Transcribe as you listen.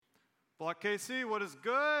Block KC, what is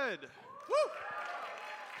good? Woo!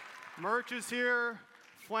 Merch is here.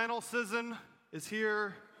 Flannel season is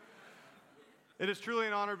here. It is truly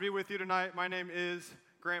an honor to be with you tonight. My name is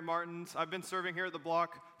Grant Martins. I've been serving here at the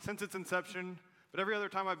Block since its inception, but every other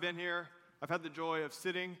time I've been here, I've had the joy of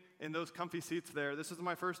sitting in those comfy seats there. This is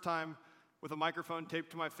my first time with a microphone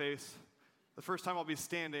taped to my face. The first time I'll be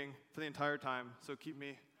standing for the entire time, so keep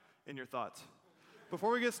me in your thoughts.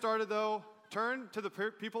 Before we get started, though, turn to the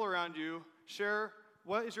people around you. Share,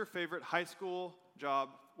 what is your favorite high school job?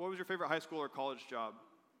 What was your favorite high school or college job?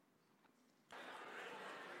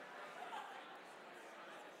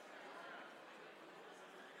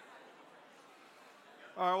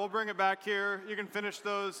 All right, we'll bring it back here. You can finish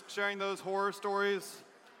sharing those horror stories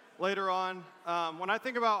later on. When I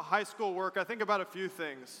think about high school work, I think about a few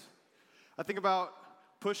things. I think about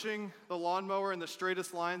pushing the lawnmower in the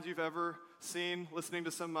straightest lines you've ever seen, listening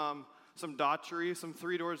to some Daughtry, some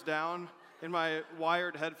Three Doors Down in my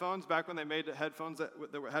wired headphones, back when they made headphones that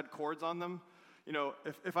had cords on them. You know,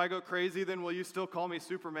 if I go crazy, then will you still call me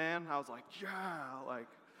Superman? I was like, yeah,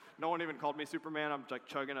 no one even called me Superman. I'm like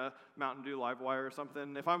chugging a Mountain Dew Livewire or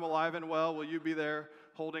something. If I'm alive and well, will you be there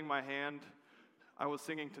holding my hand? I was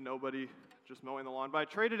singing to nobody, just mowing the lawn. But I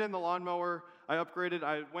traded in the lawnmower. I upgraded.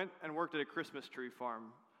 I went and worked at a Christmas tree farm.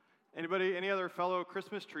 Anybody, any other fellow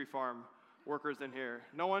Christmas tree farm workers in here?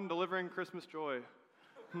 No one delivering Christmas joy?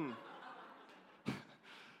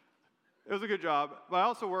 It was a good job. But I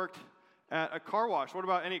also worked at a car wash. What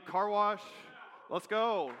about any car wash? Let's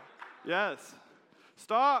go. Yes.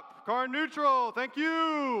 Stop. Car neutral. Thank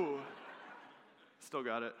you. Still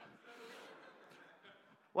got it.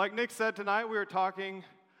 Like Nick said tonight, we were talking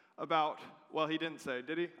about, well, he didn't say,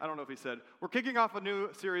 did he? I don't know if he said. We're kicking off a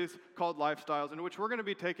new series called Lifestyles, in which we're going to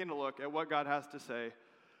be taking a look at what God has to say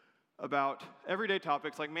about everyday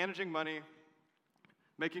topics like managing money,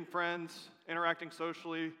 making friends, interacting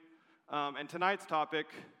socially, and tonight's topic,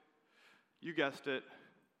 you guessed it,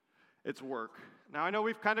 it's work. Now, I know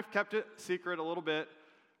we've kind of kept it secret a little bit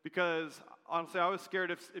because, honestly, I was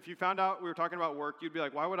scared if you found out we were talking about work, you'd be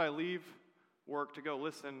like, why would I leave work to go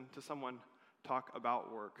listen to someone talk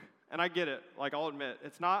about work? And I get it. I'll admit,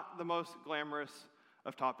 it's not the most glamorous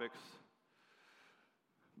of topics.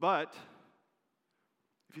 But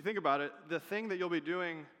if you think about it, the thing that you'll be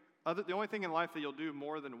doing, the only thing in life that you'll do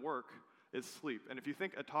more than work is sleep. And if you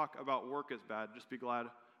think a talk about work is bad, just be glad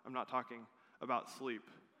I'm not talking about sleep.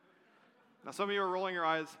 Now, some of you are rolling your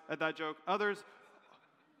eyes at that joke. Others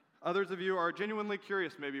of you are genuinely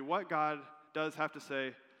curious, maybe, what God does have to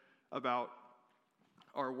say about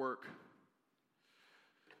our work.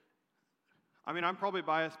 I mean, I'm probably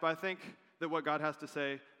biased, but I think that what God has to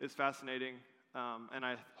say is fascinating, and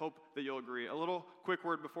I hope that you'll agree. A little quick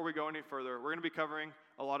word before we go any further. We're going to be covering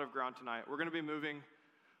a lot of ground tonight. We're going to be moving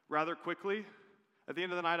rather quickly. At the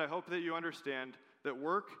end of the night, I hope that you understand that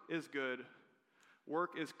work is good,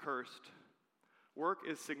 work is cursed, work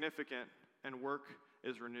is significant, and work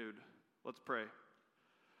is renewed. Let's pray.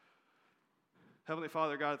 Heavenly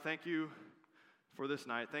Father, God, thank you for this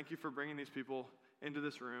night. Thank you for bringing these people into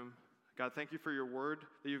this room. God, thank you for your word.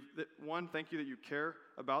 Thank you that you care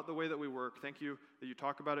about the way that we work. Thank you that you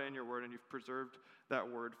talk about it in your word and you've preserved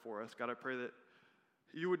that word for us. God, I pray that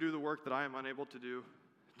you would do the work that I am unable to do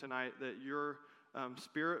tonight, that your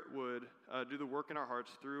Spirit would do the work in our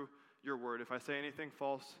hearts through your word. If I say anything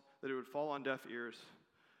false, that it would fall on deaf ears.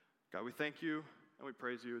 God, we thank you and we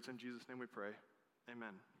praise you. It's in Jesus' name we pray.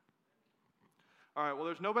 Amen. All right, well,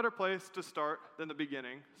 there's no better place to start than the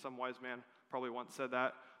beginning. Some wise man probably once said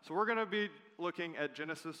that. So we're going to be looking at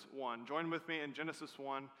Genesis 1. Join with me in Genesis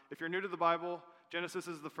 1. If you're new to the Bible, Genesis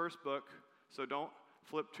is the first book, so don't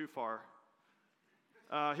flip too far.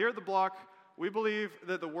 Here at the Block, we believe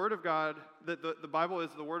that the Word of God, that the Bible is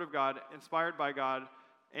the Word of God, inspired by God,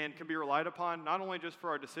 and can be relied upon not only just for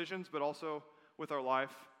our decisions, but also with our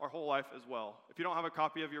life, our whole life as well. If you don't have a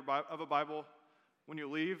copy of a Bible, when you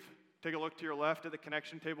leave, take a look to your left at the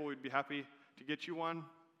connection table. We'd be happy to get you one.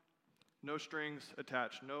 No strings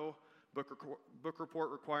attached. No book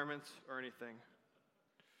report requirements or anything.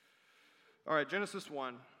 All right, Genesis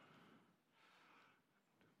 1.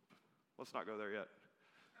 Let's not go there yet.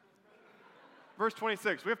 Verse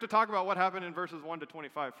 26. We have to talk about what happened in verses 1 to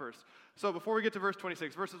 25 first. So before we get to verse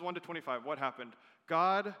 26, verses 1 to 25, what happened?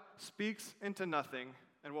 God speaks into nothing,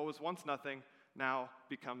 and what was once nothing now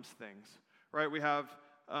becomes things. Right? We have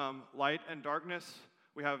light and darkness.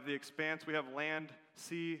 We have the expanse. We have land,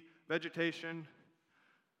 sea, vegetation.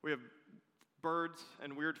 We have birds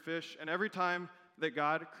and weird fish. And every time that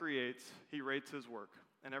God creates, he rates his work.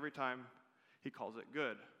 And every time he calls it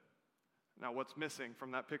good. Now, what's missing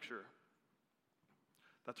from that picture?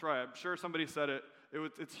 That's right. I'm sure somebody said it.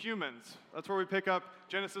 It's humans. That's where we pick up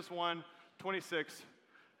Genesis 1:26.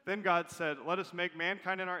 Then God said, "Let us make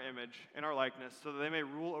mankind in our image, in our likeness, so that they may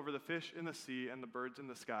rule over the fish in the sea and the birds in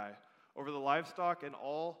the sky, over the livestock and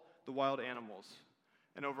all the wild animals,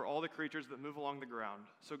 and over all the creatures that move along the ground."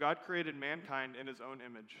 So God created mankind in his own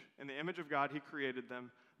image. In the image of God, he created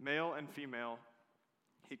them, male and female,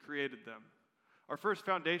 he created them. Our first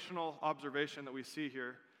foundational observation that we see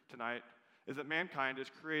here tonight is that mankind is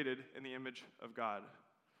created in the image of God.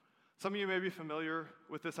 Some of you may be familiar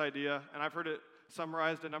with this idea, and I've heard it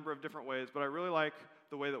summarized a number of different ways, but I really like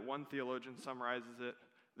the way that one theologian summarizes it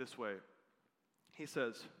this way. He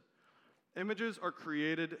says, "Images are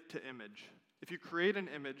created to image. If you create an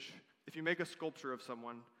image, if you make a sculpture of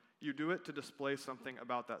someone, you do it to display something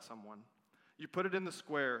about that someone. You put it in the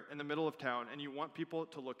square in the middle of town, and you want people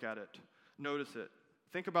to look at it, notice it.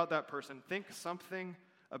 Think about that person. Think something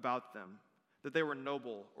about them, that they were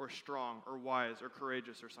noble or strong or wise or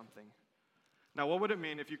courageous or something. Now, what would it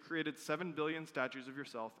mean if you created 7 billion statues of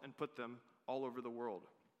yourself and put them all over the world?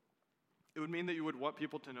 It would mean that you would want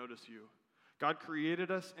people to notice you. God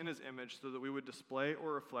created us in his image so that we would display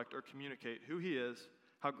or reflect or communicate who he is,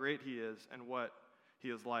 how great he is, and what he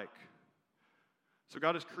is like. So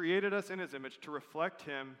God has created us in his image to reflect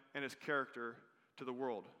him and his character to the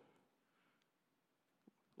world.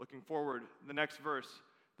 Looking forward, the next verse,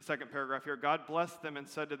 the second paragraph here, God blessed them and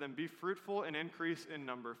said to them, "Be fruitful and increase in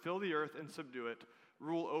number. Fill the earth and subdue it.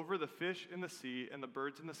 Rule over the fish in the sea and the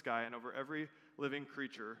birds in the sky and over every living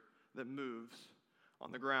creature that moves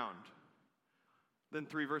on the ground." Then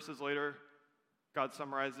 3 verses later, God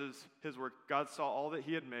summarizes his work. God saw all that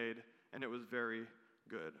he had made, and it was very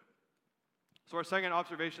good. So our second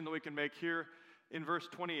observation that we can make here in verse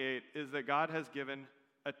 28 is that God has given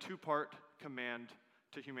a 2-part command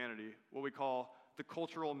to humanity, what we call the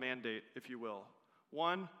cultural mandate, if you will.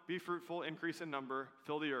 1, be fruitful, increase in number,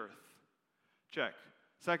 fill the earth. Check.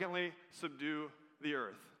 Secondly, subdue the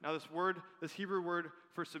earth. Now this Hebrew word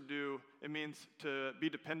for subdue, it means to be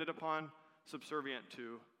dependent upon, subservient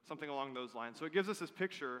to, something along those lines. So it gives us this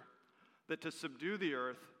picture that to subdue the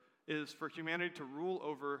earth is for humanity to rule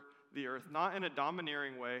over the earth, not in a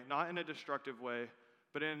domineering way, not in a destructive way,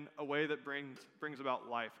 but in a way that brings about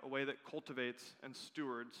life, a way that cultivates and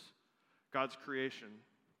stewards God's creation.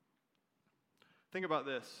 Think about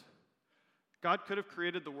this. God could have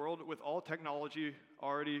created the world with all technology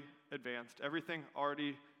already advanced, everything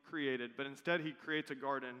already created, but instead he creates a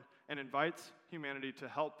garden and invites humanity to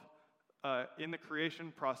help in the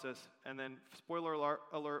creation process. And then, spoiler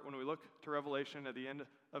alert, when we look to Revelation at the end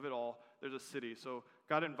of it all, there's a city. So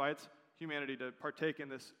God invites humanity to partake in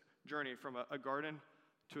this journey from a garden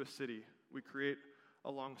to a city. We create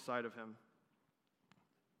alongside of him.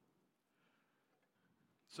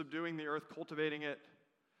 Subduing the earth, cultivating it,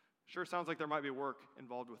 sure sounds like there might be work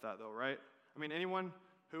involved with that though, right? I mean, anyone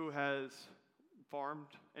who has farmed,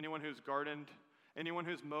 anyone who's gardened, anyone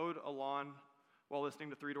who's mowed a lawn while listening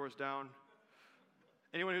to 3 Doors Down,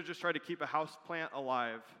 anyone who's just tried to keep a house plant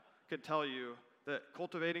alive could tell you that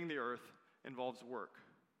cultivating the earth involves work.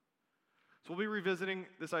 So we'll be revisiting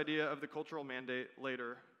this idea of the cultural mandate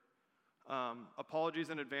later. Apologies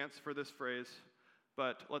in advance for this phrase,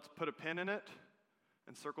 but let's put a pin in it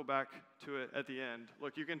and circle back to it at the end.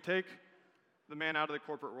 Look, you can take the man out of the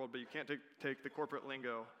corporate world, but you can't take the corporate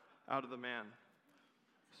lingo out of the man.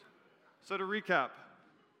 So to recap,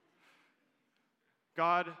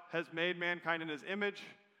 God has made mankind in his image.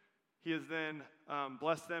 He has then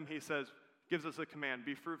blessed them. He says, gives us a command,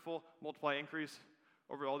 be fruitful, multiply, increase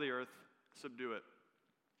over all the earth, subdue it.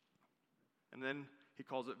 And then he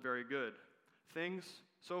calls it very good. Things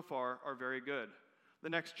so far are very good. The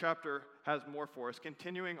next chapter has more for us.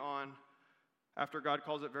 Continuing on, after God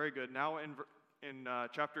calls it very good, now in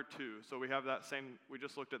chapter 2, so we have that same, we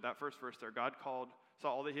just looked at that first verse there. God saw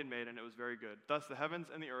all that he had made, and it was very good. Thus the heavens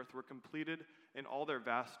and the earth were completed in all their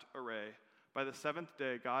vast array. By the 7th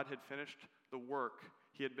day, God had finished the work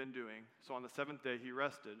he had been doing. So on the 7th day, he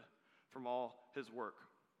rested from all his work.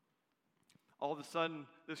 All of a sudden,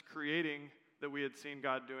 this creating that we had seen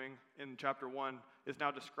God doing in chapter 1 is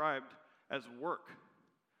now described as work,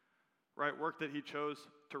 right? Work that he chose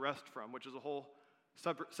to rest from, which is a whole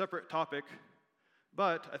separate topic.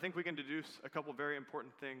 But I think we can deduce a couple very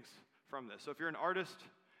important things from this. So if you're an artist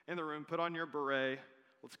in the room, put on your beret.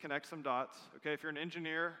 Let's connect some dots. Okay, if you're an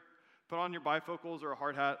engineer, put on your bifocals or a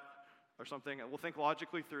hard hat or something. We'll think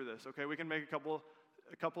logically through this. Okay, we can make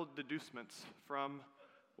a couple deducements from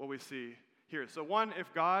what we see here. So 1,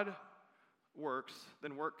 if God works,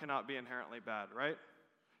 then work cannot be inherently bad, right?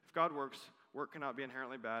 If God works, work cannot be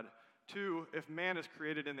inherently bad. 2, if man is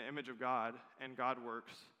created in the image of God and God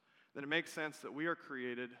works, then it makes sense that we are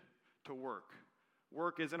created to work.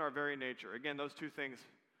 Work is in our very nature. Again, those two things.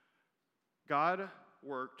 God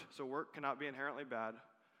worked, so work cannot be inherently bad.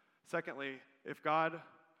 Secondly, if God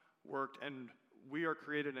worked and we are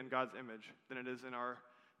created in God's image, then it is in our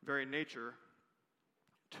very nature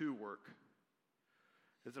to work.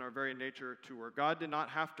 It's in our very nature to work. God did not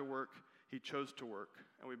have to work, he chose to work,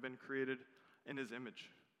 and we've been created in his image.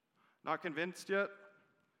 Not convinced yet?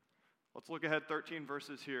 Let's look ahead 13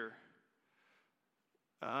 verses here.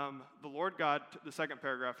 The Lord God, the second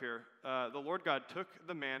paragraph here, the Lord God took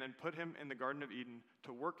the man and put him in the Garden of Eden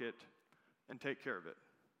to work it and take care of it.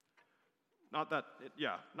 Not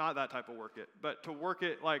that type of work it, but to work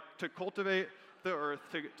it, like to cultivate the earth,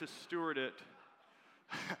 to steward it.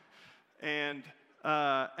 And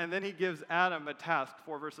then he gives Adam a task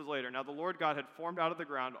 4 verses later. Now the Lord God had formed out of the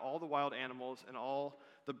ground all the wild animals and all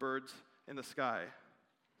the birds in the sky.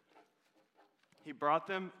 He brought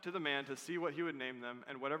them to the man to see what he would name them,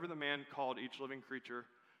 and whatever the man called each living creature,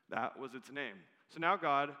 that was its name. So now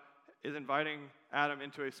God is inviting Adam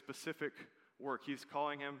into a specific work. He's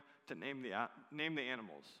calling him to name the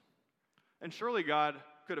animals. And surely God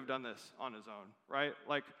could have done this on his own, right?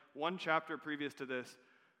 Like 1 chapter previous to this,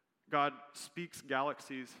 God speaks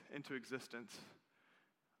galaxies into existence.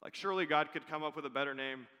 Like surely God could come up with a better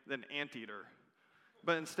name than anteater.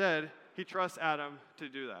 But instead, he trusts Adam to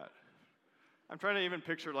do that. I'm trying to even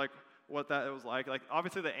picture like what that was like. Like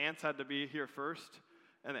obviously the ants had to be here first,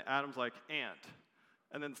 and then Adam's like, ant.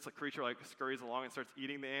 And then the creature like scurries along and starts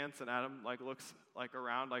eating the ants, and Adam like looks like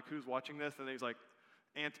around like who's watching this, and then he's like,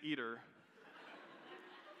 ant eater.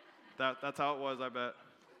 That's how it was, I bet.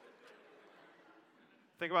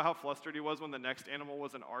 Think about how flustered he was when the next animal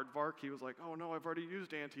was an aardvark. He was like, oh no, I've already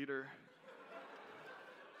used anteater.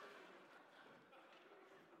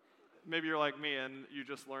 Maybe you're like me and you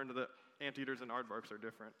just learned that anteaters and aardvarks are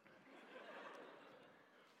different.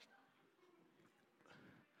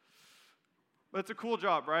 But it's a cool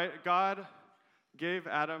job, right? God gave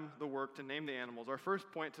Adam the work to name the animals. Our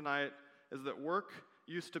first point tonight is that work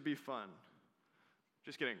used to be fun.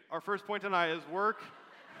 Just kidding. Our first point tonight is work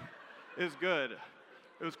is good.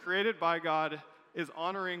 It was created by God, is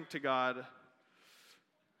honoring to God,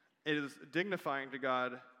 it is dignifying to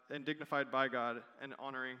God, and dignified by God, and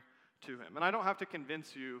honoring to him. And I don't have to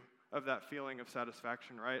convince you of that feeling of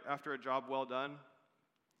satisfaction, right? After a job well done,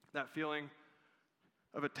 that feeling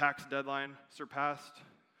of a tax deadline surpassed.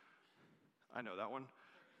 I know that one.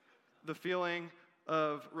 The feeling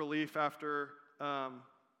of relief after,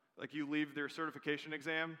 like you leave their certification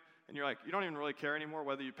exam, and you're like, you don't even really care anymore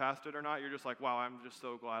whether you passed it or not. You're just like, wow, I'm just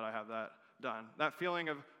so glad I have that done. That feeling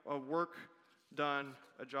of a work done,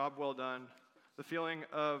 a job well done. The feeling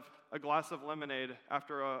of a glass of lemonade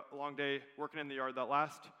after a long day working in the yard. That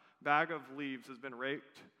last bag of leaves has been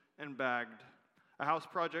raked and bagged. A house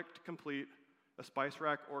project complete. A spice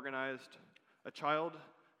rack organized. A child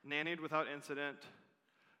nannied without incident.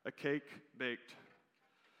 A cake baked.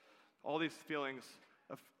 All these feelings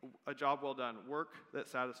of a job well done, work that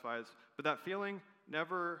satisfies. But that feeling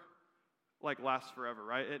never lasts forever,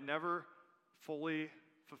 right? It never fully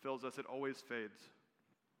fulfills us. It always fades.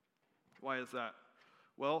 Why is that?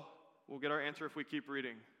 Well, we'll get our answer if we keep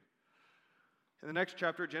reading. In the next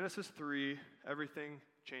chapter, Genesis 3, everything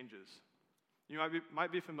changes. You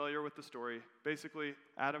might be familiar with the story. Basically,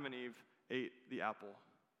 Adam and Eve ate the apple.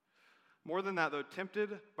 More than that, though,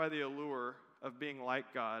 tempted by the allure of being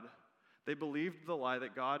like God, they believed the lie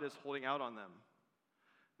that God is holding out on them.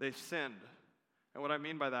 They sinned. And what I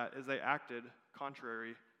mean by that is they acted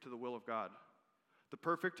contrary to the will of God. The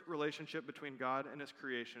perfect relationship between God and his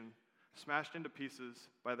creation smashed into pieces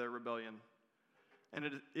by their rebellion. And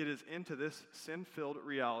it is into this sin-filled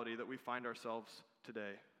reality that we find ourselves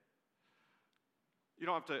today. You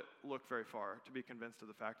don't have to look very far to be convinced of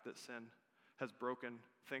the fact that sin has broken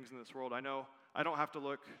things in this world. I know I don't have to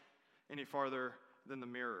look any farther than the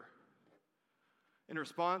mirror. In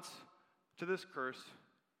response to this curse,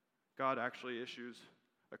 God actually issues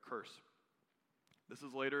a curse. This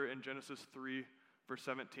is later in Genesis 3, verse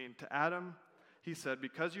 17. To Adam, he said,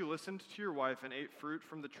 because you listened to your wife and ate fruit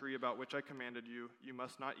from the tree about which I commanded you, you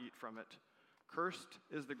must not eat from it. Cursed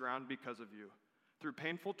is the ground because of you. Through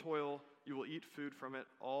painful toil, you will eat food from it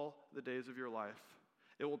all the days of your life.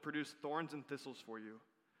 It will produce thorns and thistles for you,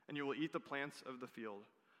 and you will eat the plants of the field.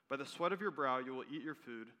 By the sweat of your brow you will eat your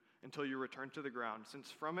food until you return to the ground,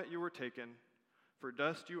 since from it you were taken. For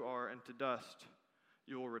dust you are, and to dust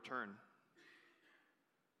you will return.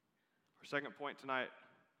 Our second point tonight,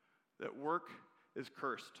 that work is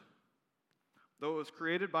cursed. Though it was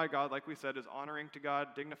created by God, like we said, is honoring to God,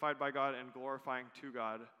 dignified by God, and glorifying to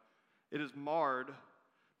God, it is marred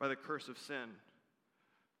by the curse of sin.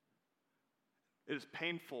 It is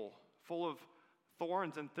painful, full of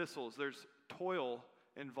thorns and thistles. There's toil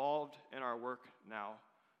involved in our work now.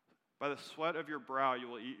 By the sweat of your brow you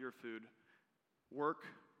will eat your food. Work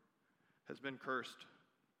has been cursed.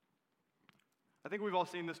 I think we've all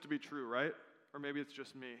seen this to be true, right? Or maybe it's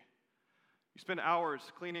just me. You spend hours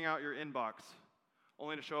cleaning out your inbox,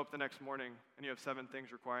 only to show up the next morning and you have 7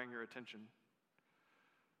 things requiring your attention.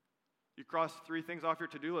 You crossed 3 things off your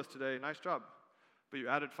to-do list today, nice job, but you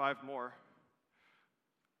added 5 more.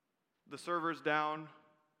 The server's down,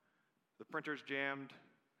 the printer's jammed,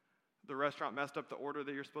 the restaurant messed up the order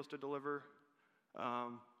that you're supposed to deliver,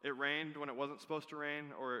 it rained when it wasn't supposed to rain,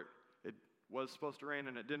 or it was supposed to rain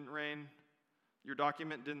and it didn't rain, your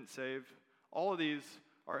document didn't save. All of these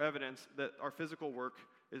are evidence that our physical work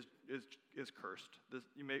is cursed.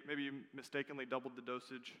 Maybe you mistakenly doubled the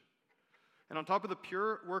dosage. And on top of the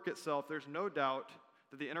pure work itself, there's no doubt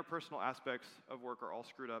that the interpersonal aspects of work are all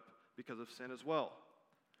screwed up because of sin as well.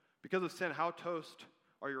 Because of sin, how toast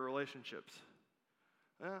are your relationships?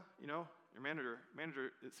 Your manager,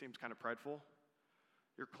 it seems kind of prideful.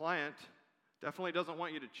 Your client definitely doesn't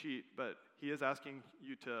want you to cheat, but he is asking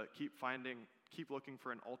you to keep looking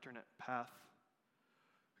for an alternate path.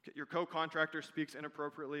 Your co-contractor speaks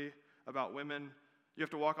inappropriately about women. You have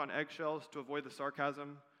to walk on eggshells to avoid the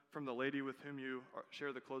sarcasm from the lady with whom you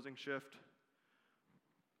share the closing shift.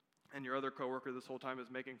 And your other coworker this whole time is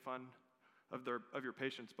making fun of your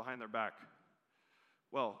patients behind their back.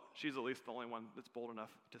 Well, she's at least the only one that's bold enough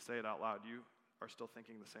to say it out loud. You are still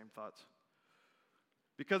thinking the same thoughts.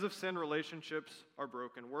 Because of sin, relationships are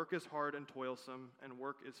broken. Work is hard and toilsome, and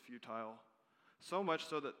work is futile. So much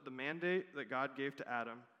so that the mandate that God gave to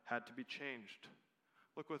Adam had to be changed.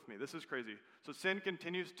 Look with me, this is crazy. So sin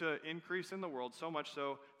continues to increase in the world, so much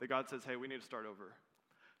so that God says, hey, we need to start over.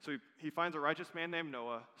 So he finds a righteous man named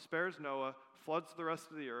Noah, spares Noah, floods the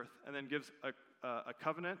rest of the earth, and then gives a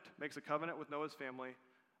covenant, makes a covenant with Noah's family,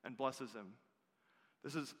 and blesses him.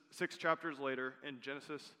 This is 6 chapters later in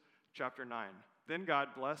Genesis chapter 9. Then God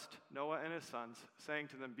blessed Noah and his sons, saying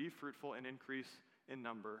to them, be fruitful and increase in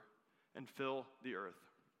number, and fill the earth.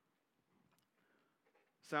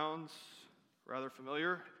 Sounds rather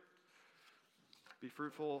familiar. Be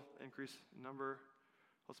fruitful, increase in number.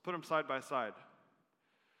 Let's put them side by side.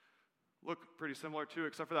 Look pretty similar too,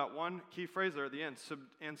 except for that one key phrase there at the end,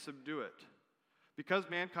 and subdue it. Because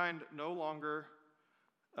mankind no longer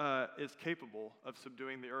is capable of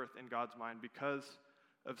subduing the earth in God's mind because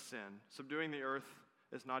of sin. Subduing the earth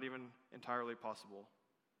is not even entirely possible.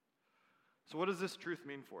 So what does this truth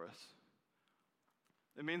mean for us?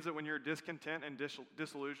 It means that when you're discontent and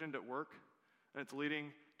disillusioned at work, and it's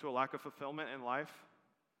leading to a lack of fulfillment in life,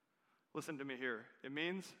 listen to me here. It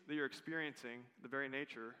means that you're experiencing the very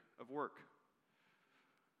nature of work.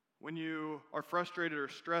 When you are frustrated or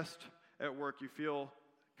stressed at work, you feel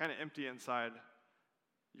kind of empty inside.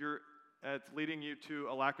 It's leading you to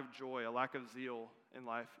a lack of joy, a lack of zeal in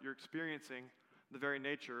life. You're experiencing the very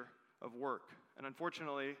nature of work. And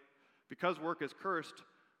unfortunately, because work is cursed,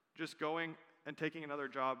 just going and taking another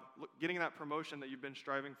job, getting that promotion that you've been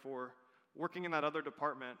striving for, working in that other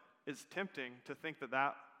department is tempting to think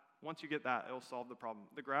that once you get that, it'll solve the problem.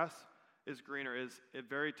 The grass is greener is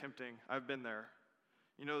very tempting. I've been there.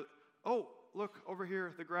 Oh, look, over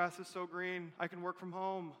here, the grass is so green, I can work from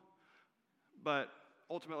home. But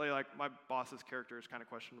ultimately, my boss's character is kind of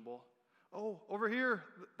questionable. Oh, over here,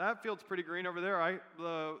 that field's pretty green over there.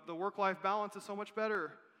 The work-life balance is so much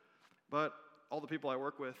better. But all the people I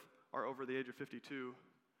work with are over the age of 52.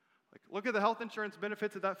 Look at the health insurance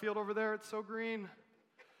benefits of that field over there. It's so green.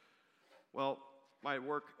 Well, my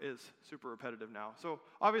work is super repetitive now. So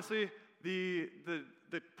obviously, the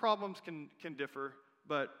problems can differ,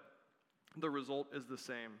 but the result is the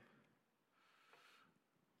same.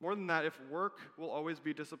 More than that, if work will always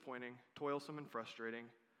be disappointing, toilsome, and frustrating,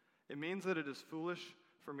 it means that it is foolish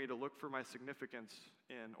for me to look for my significance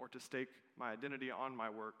in or to stake my identity on my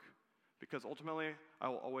work, because ultimately, I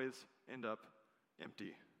will always end up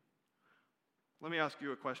empty. Let me ask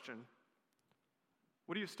you a question.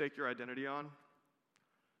 What do you stake your identity on?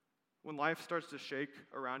 When life starts to shake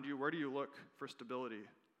around you, where do you look for stability?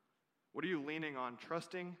 What are you leaning on,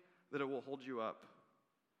 trusting that it will hold you up?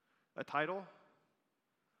 A title?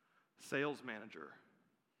 Sales manager.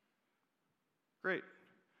 Great.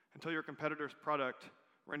 Until your competitor's product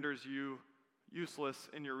renders you useless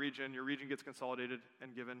in your region gets consolidated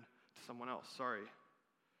and given to someone else. Sorry.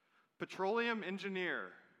 Petroleum engineer.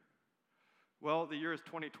 Well, the year is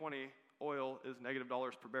 2020. Oil is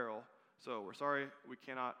 $- per barrel. So we're sorry, we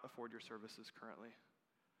cannot afford your services currently.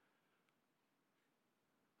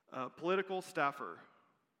 Political staffer.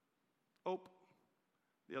 Oh,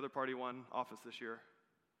 the other party won office this year.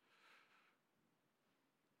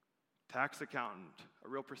 Tax accountant, a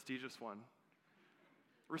real prestigious one.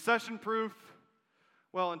 Recession-proof,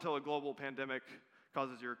 well, until a global pandemic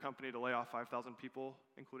causes your company to lay off 5,000 people,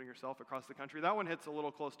 including yourself, across the country. That one hits a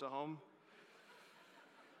little close to home.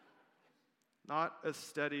 Not as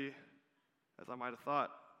steady as I might have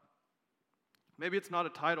thought. Maybe it's not a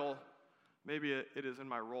title, maybe it is in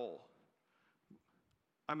my role.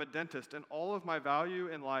 I'm a dentist, and all of my value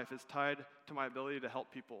in life is tied to my ability to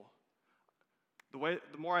help people. The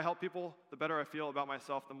more I help people, the better I feel about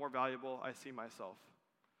myself, the more valuable I see myself.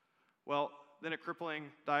 Well, then a crippling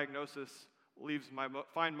diagnosis leaves my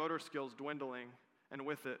fine motor skills dwindling, and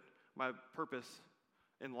with it, my purpose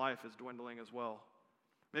in life is dwindling as well.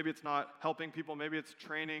 Maybe it's not helping people, maybe it's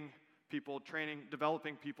training people,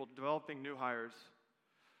 developing people, developing new hires.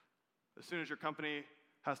 As soon as your company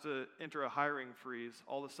has to enter a hiring freeze,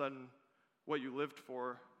 all of a sudden, what you lived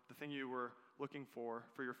for, the thing you were looking for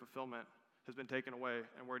your fulfillment, has been taken away,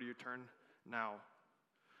 and where do you turn now?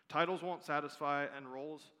 Titles won't satisfy, and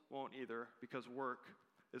roles won't either, because work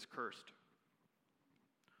is cursed.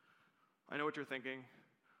 I know what you're thinking.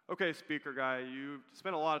 Okay, speaker guy, you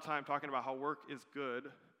spent a lot of time talking about how work is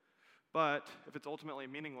good, but if it's ultimately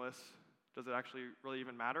meaningless, does it actually really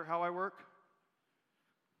even matter how I work?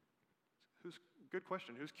 Good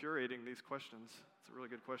question. Who's curating these questions? It's a really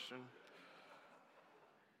good question.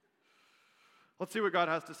 Let's see what God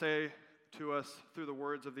has to say to us through the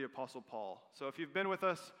words of the Apostle Paul. So if you've been with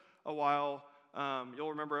us a while, you'll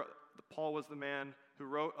remember that Paul was the man who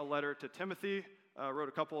wrote a letter to Timothy, wrote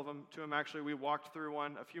a couple of them to him. Actually, we walked through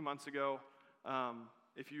one a few months ago.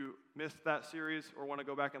 If you missed that series or want to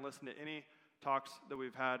go back and listen to any talks that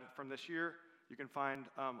we've had from this year, you can find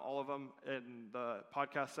all of them in the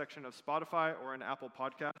podcast section of Spotify or in Apple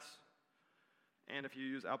Podcasts. And if you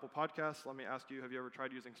use Apple Podcasts, let me ask you, have you ever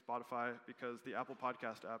tried using Spotify? Because the Apple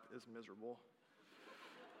Podcast app is miserable.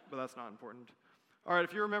 But that's not important. All right,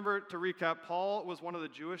 if you remember, to recap, Paul was one of the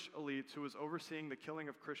Jewish elites who was overseeing the killing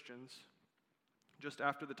of Christians just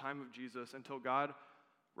after the time of Jesus until God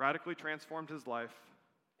radically transformed his life.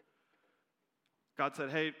 God said,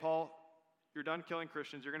 hey, Paul, you're done killing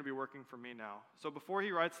Christians. You're going to be working for me now. So before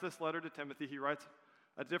he writes this letter to Timothy, he writes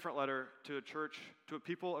a different letter to a church, to a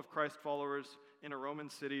people of Christ followers in a Roman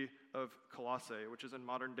city of Colossae, which is in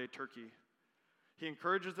modern-day Turkey. He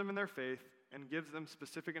encourages them in their faith and gives them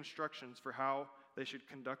specific instructions for how they should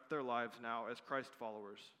conduct their lives now as Christ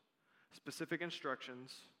followers. Specific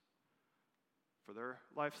instructions for their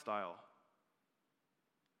lifestyle.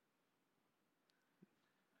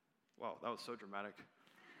 Wow, that was so dramatic.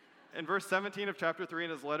 In verse 17 of chapter 3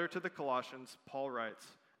 in his letter to the Colossians, Paul writes,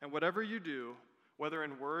 "And whatever you do, whether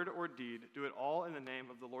in word or deed, do it all in the name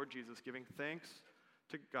of the Lord Jesus, giving thanks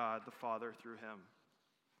to God the Father through him."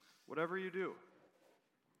 Whatever you do.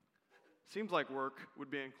 Seems like work would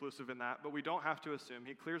be inclusive in that, but we don't have to assume.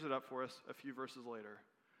 He clears it up for us a few verses later.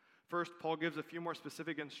 First, Paul gives a few more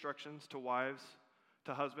specific instructions to wives,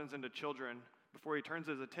 to husbands, and to children before he turns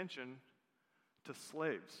his attention to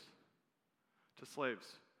slaves. To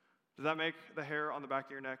slaves. Does that make the hair on the back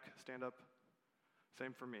of your neck stand up?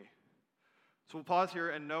 Same for me. So we'll pause here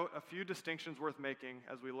and note a few distinctions worth making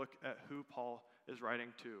as we look at who Paul is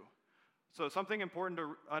writing to. So something important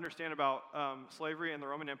to understand about slavery in the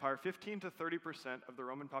Roman Empire, 15 to 30% of the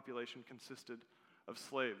Roman population consisted of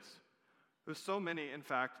slaves. There's so many, in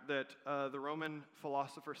fact, that the Roman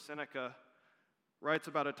philosopher Seneca writes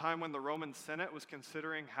about a time when the Roman Senate was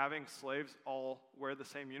considering having slaves all wear the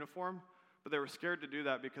same uniform, but they were scared to do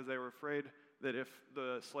that because they were afraid that if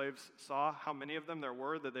the slaves saw how many of them there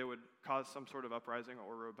were, that they would cause some sort of uprising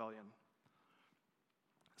or rebellion.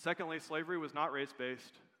 Secondly, slavery was not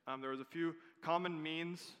race-based. There was a few common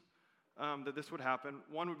means that this would happen.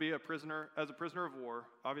 One would be as a prisoner of war.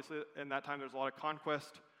 Obviously, in that time, there's a lot of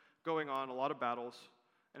conquest going on, a lot of battles,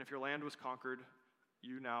 and if your land was conquered,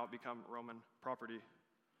 you now become Roman property.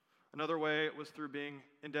 Another way was through being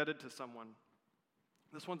indebted to someone.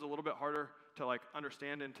 This one's a little bit harder to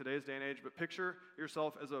understand in today's day and age, but picture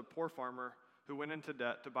yourself as a poor farmer who went into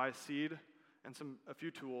debt to buy seed and a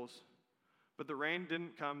few tools, but the rain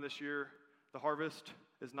didn't come this year. The harvest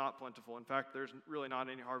is not plentiful. In fact, there's really not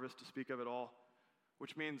any harvest to speak of at all,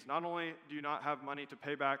 which means not only do you not have money to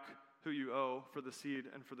pay back who you owe for the seed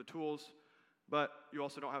and for the tools, but you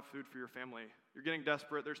also don't have food for your family. You're getting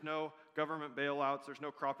desperate. There's no government bailouts. There's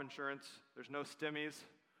no crop insurance. There's no stimmies.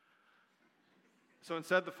 So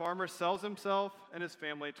instead, the farmer sells himself and his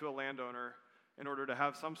family to a landowner in order to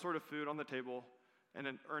have some sort of food on the table and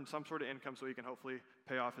then earn some sort of income so he can hopefully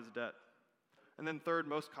pay off his debt. And then third,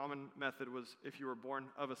 most common method was if you were born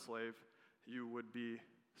of a slave, you would be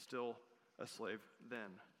still a slave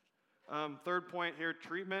then. Third point here,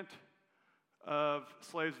 treatment of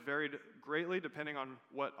slaves varied greatly depending on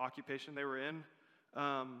what occupation they were in.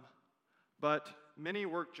 But many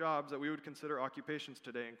worked jobs that we would consider occupations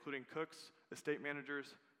today, including cooks, estate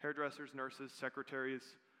managers, hairdressers, nurses, secretaries,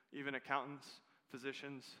 even accountants,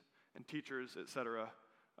 physicians, and teachers, etc.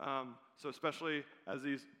 So especially as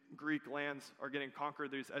these Greek lands are getting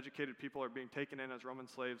conquered, these educated people are being taken in as Roman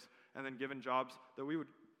slaves and then given jobs that we would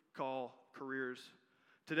call careers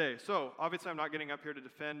today. So obviously I'm not getting up here to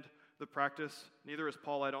defend the practice, neither is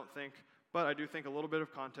Paul, I don't think, but I do think a little bit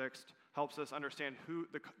of context helps us understand who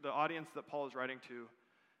the audience that Paul is writing to,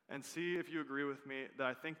 and see if you agree with me that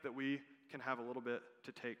I think that we can have a little bit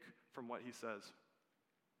to take from what he says.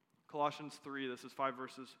 Colossians 3, this is 5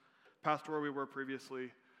 verses past where we were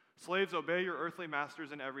previously. Slaves, obey your earthly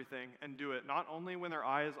masters in everything, and do it not only when their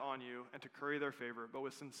eye is on you and to curry their favor, but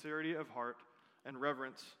with sincerity of heart and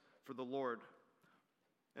reverence for the Lord.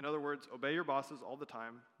 In other words, obey your bosses all the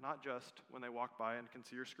time, not just when they walk by and can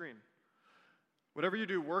see your screen. Whatever you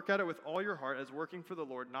do, work at it with all your heart as working for the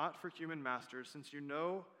Lord, not for human masters, since you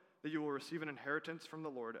know that you will receive an inheritance from the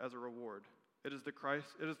Lord as a reward. It is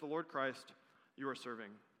the Lord Christ you are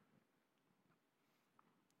serving.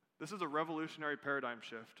 This is a revolutionary paradigm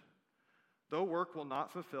shift. Though work will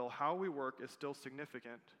not fulfill, how we work is still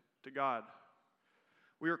significant to God.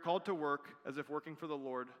 We are called to work as if working for the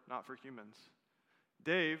Lord, not for humans.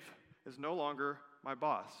 Dave is no longer my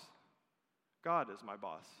boss. God is my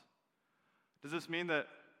boss. Does this mean that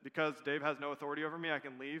because Dave has no authority over me, I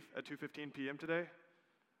can leave at 2:15 p.m. today?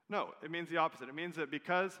 No, it means the opposite. It means that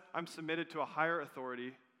because I'm submitted to a higher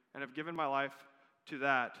authority and have given my life to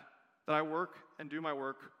that I work and do my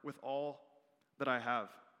work with all that I have.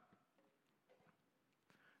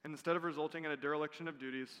 And instead of resulting in a dereliction of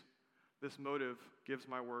duties, this motive gives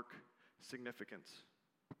my work significance.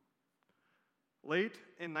 Late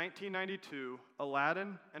in 1992,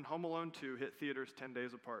 Aladdin and Home Alone 2 hit theaters 10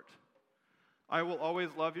 days apart. I Will Always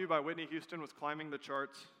Love You by Whitney Houston was climbing the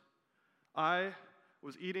charts. I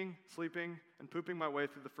was eating, sleeping, and pooping my way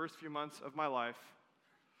through the first few months of my life.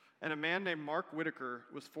 And a man named Mark Whitaker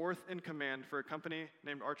was fourth in command for a company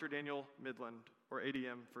named Archer Daniel Midland, or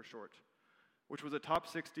ADM for short, which was one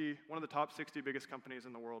of the top 60 biggest companies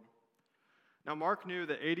in the world. Now, Mark knew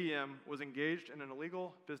that ADM was engaged in an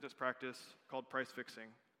illegal business practice called price fixing.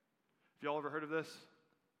 Have y'all ever heard of this?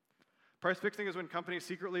 Price fixing is when companies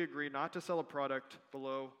secretly agree not to sell a product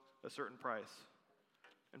below a certain price.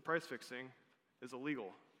 And price fixing is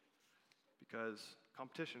illegal because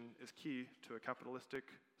competition is key to a capitalistic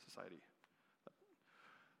society.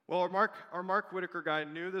 Well, our Mark Whitaker guy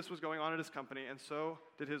knew this was going on at his company, and so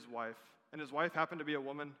did his wife. And his wife happened to be a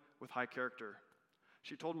woman with high character.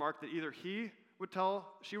 She told Mark that either she would tell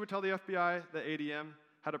the FBI that ADM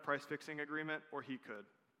had a price-fixing agreement, or he could.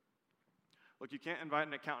 Look, you can't invite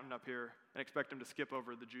an accountant up here and expect him to skip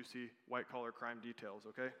over the juicy white-collar crime details,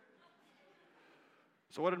 okay?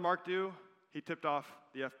 So what did Mark do? He tipped off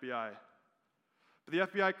the FBI. But the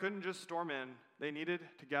FBI couldn't just storm in. They needed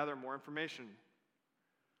to gather more information.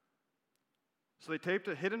 So they taped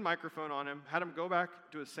a hidden microphone on him, had him go back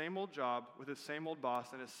to his same old job with his same old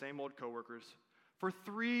boss and his same old coworkers. For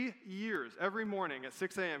 3 years, every morning at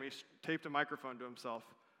 6 a.m., he taped a microphone to himself.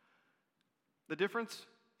 The difference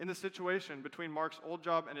in the situation between Mark's old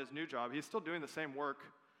job and his new job, he's still doing the same work,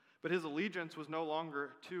 but his allegiance was no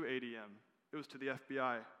longer to ADM. It was to the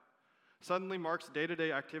FBI. Suddenly, Mark's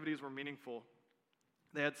day-to-day activities were meaningful.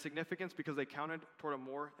 They had significance because they counted toward a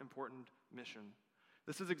more important mission.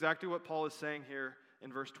 This is exactly what Paul is saying here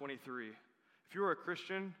in verse 23. If you are a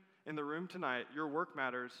Christian in the room tonight, your work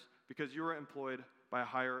matters because you are employed by a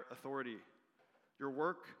higher authority. Your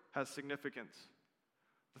work has significance.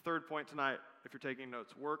 The third point tonight, if you're taking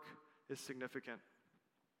notes, work is significant.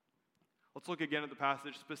 Let's look again at the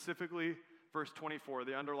passage, specifically verse 24,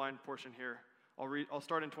 the underlined portion here. I'll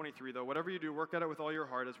start in 23, though. Whatever you do, work at it with all your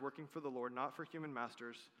heart as working for the Lord, not for human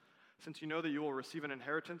masters, since you know that you will receive an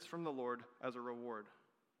inheritance from the Lord as a reward.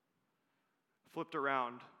 Flipped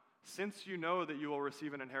around, since you know that you will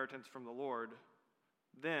receive an inheritance from the Lord,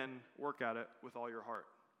 then work at it with all your heart.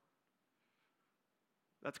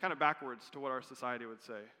 That's kind of backwards to what our society would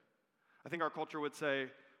say. I think our culture would say,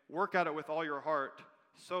 work at it with all your heart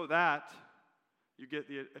so that you get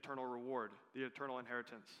the eternal reward, the eternal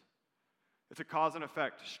inheritance. It's a cause and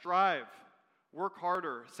effect. Strive, work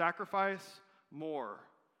harder, sacrifice more,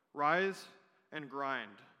 rise and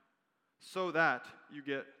grind so that you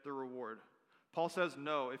get the reward. Paul says,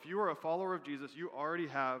 no, if you are a follower of Jesus, you already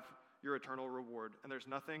have your eternal reward, and there's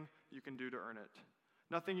nothing you can do to earn it.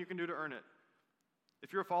 Nothing you can do to earn it.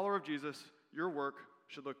 If you're a follower of Jesus, your work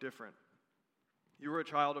should look different. You were a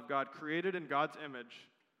child of God, created in God's image,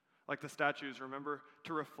 like the statues, remember,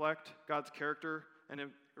 to reflect God's character and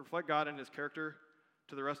reflect God and his character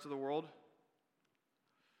to the rest of the world.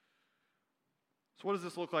 So what does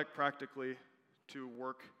this look like practically to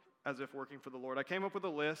work as if working for the Lord? I came up with a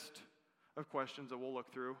list of questions that we'll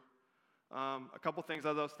look through. A couple things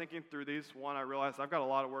as I was thinking through these. One, I realized I've got a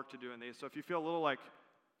lot of work to do in these. So if you feel a little like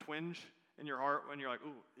twinge in your heart when you're like,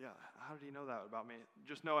 ooh, yeah, how did he know that about me?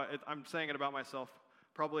 Just know I'm saying it about myself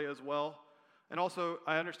probably as well. And also,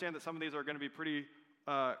 I understand that some of these are going to be pretty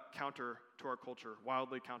counter to our culture,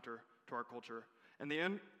 wildly counter to our culture. And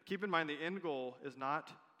keep in mind, the end goal is not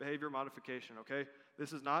behavior modification, okay?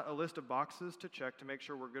 This is not a list of boxes to check to make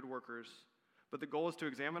sure we're good workers, but the goal is to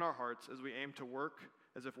examine our hearts as we aim to work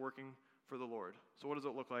as if working for the Lord. So what does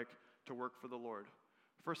it look like to work for the Lord?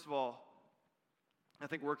 First of all, I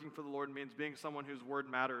think working for the Lord means being someone whose word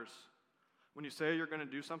matters. When you say you're going to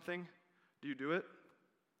do something, do you do it?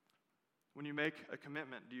 When you make a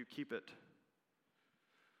commitment, do you keep it?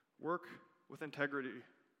 Work with integrity.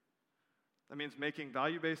 That means making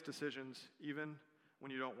value-based decisions even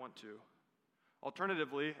when you don't want to.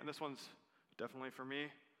 Alternatively, and this one's definitely for me,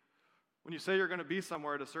 when you say you're going to be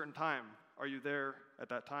somewhere at a certain time, are you there at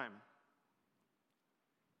that time?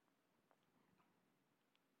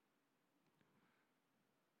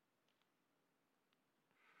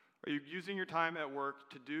 Are you using your time at work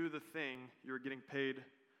to do the thing you're getting paid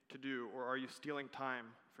to do, or are you stealing time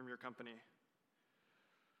from your company?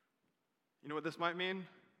 You know what this might mean?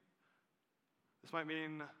 This might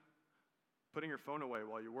mean putting your phone away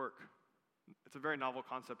while you work. It's a very novel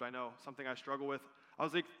concept, I know, something I struggle with. I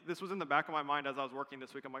was like, this was in the back of my mind as I was working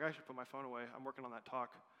this week. I'm like, I should put my phone away. I'm working on that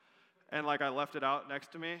talk. And like I left it out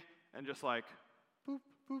next to me and just like, boop,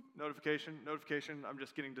 boop, notification. I'm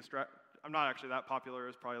just getting distracted. I'm not actually that popular.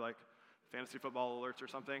 It's probably like fantasy football alerts or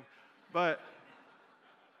something. But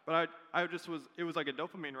I just was, it was like a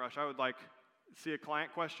dopamine rush. I would like see a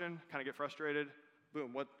client question, kind of get frustrated.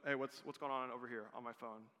 Boom, what's going on over here on my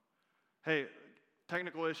phone? Hey,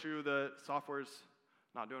 technical issue, the software's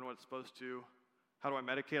not doing what it's supposed to. How do I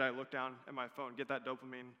medicate? I look down at my phone, get that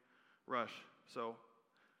dopamine rush. So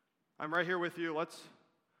I'm right here with you. Let's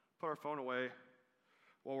put our phone away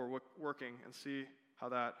while we're working and see how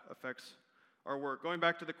that affects our work. Going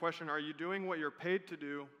back to the question, are you doing what you're paid to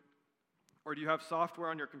do, or do you have software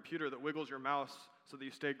on your computer that wiggles your mouse so that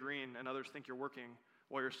you stay green and others think you're working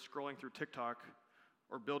while you're scrolling through TikTok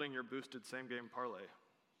or building your boosted same-game parlay?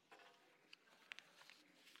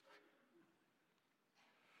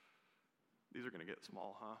 These are going to get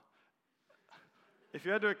small, huh? If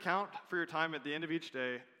you had to account for your time at the end of each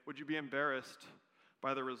day, would you be embarrassed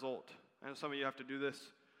by the result? I know some of you have to do this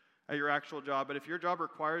at your actual job, but if your job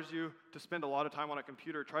requires you to spend a lot of time on a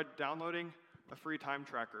computer, try downloading a free time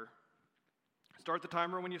tracker. Start the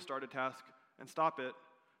timer when you start a task, and stop it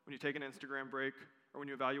when you take an Instagram break, or when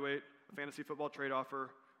you evaluate a fantasy football trade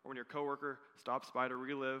offer, or when your coworker stops by to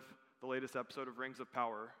relive the latest episode of Rings of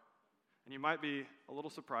Power. And you might be a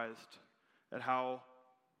little surprised at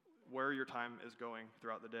where your time is going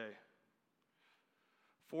throughout the day.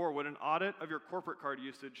 4, would an audit of your corporate card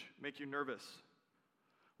usage make you nervous?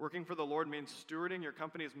 Working for the Lord means stewarding your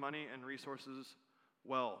company's money and resources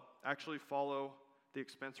well. Actually follow the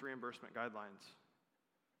expense reimbursement guidelines.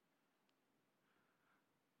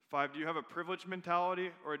 5, do you have a privileged mentality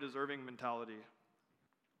or a deserving mentality?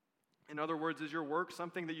 In other words, is your work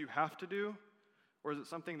something that you have to do, or is it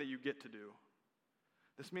something that you get to do?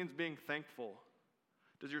 This means being thankful.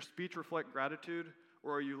 Does your speech reflect gratitude,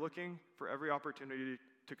 or are you looking for every opportunity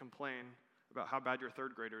to complain about how bad your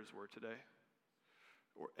third graders were today,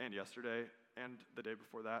 and yesterday, and the day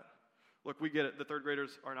before that? Look, we get it. The third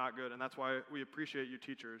graders are not good, and that's why we appreciate you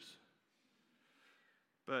teachers.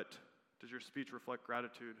 But does your speech reflect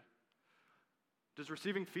gratitude? Does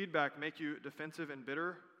receiving feedback make you defensive and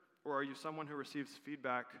bitter, or are you someone who receives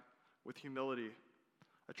feedback with humility?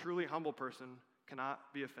 A truly humble person cannot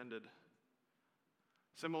be offended.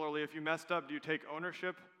 Similarly, if you messed up, do you take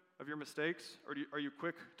ownership of your mistakes, or are you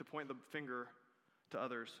quick to point the finger to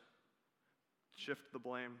others? Shift the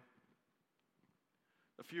blame.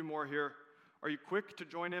 A few more here. Are you quick to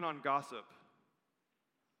join in on gossip?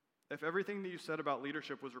 If everything that you said about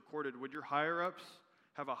leadership was recorded, would your higher-ups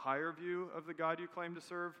have a higher view of the God you claim to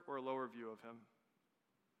serve, or a lower view of him?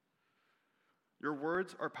 Your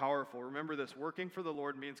words are powerful. Remember this, working for the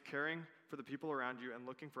Lord means caring for the people around you and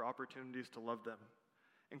looking for opportunities to love them.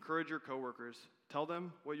 Encourage your coworkers. Tell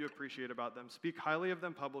them what you appreciate about them. Speak highly of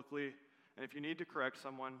them publicly, and if you need to correct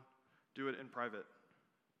someone, do it in private.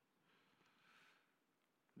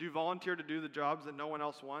 Do you volunteer to do the jobs that no one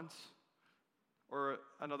else wants? Or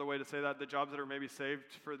another way to say that, the jobs that are maybe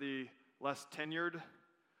saved for the less tenured?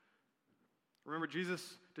 Remember,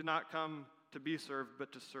 Jesus did not come to be served,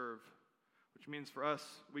 but to serve, which means for us,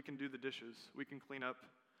 we can do the dishes. We can clean up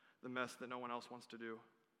the mess that no one else wants to do.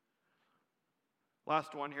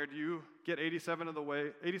 Last one here, do you get 87%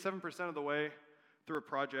 of the way through a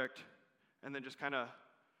project and then just kind of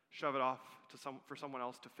shove it off for someone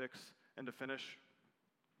else to fix and to finish?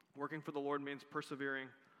 Working for the Lord means persevering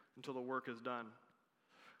until the work is done.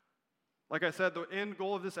 Like I said, the end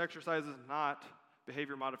goal of this exercise is not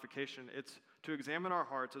behavior modification. It's to examine our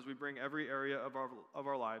hearts as we bring every area of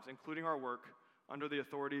our lives, including our work, under the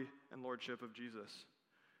authority and lordship of Jesus.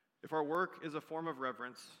 If our work is a form of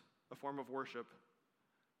reverence, a form of worship,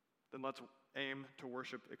 then let's aim to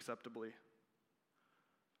worship acceptably.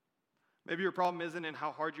 Maybe your problem isn't in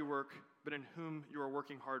how hard you work, but in whom you are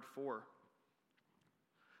working hard for.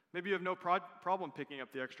 Maybe you have no problem picking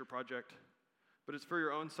up the extra project, but it's for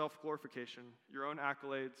your own self-glorification, your own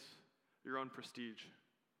accolades, your own prestige.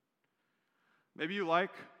 Maybe you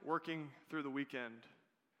like working through the weekend,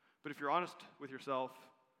 but if you're honest with yourself,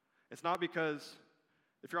 it's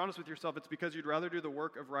because you'd rather do the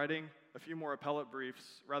work of writing a few more appellate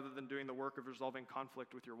briefs rather than doing the work of resolving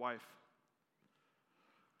conflict with your wife.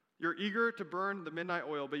 You're eager to burn the midnight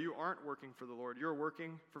oil, but you aren't working for the Lord. You're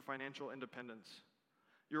working for financial independence.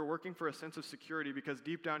 You're working for a sense of security because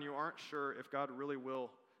deep down you aren't sure if God really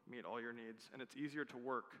will meet all your needs, and it's easier to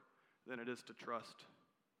work than it is to trust.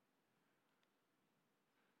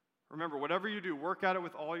 Remember, whatever you do, work at it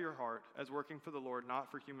with all your heart as working for the Lord, not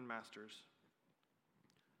for human masters.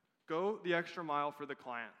 Go the extra mile for the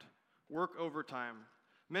client. Work overtime.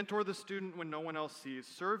 Mentor the student when no one else sees.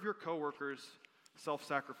 Serve your coworkers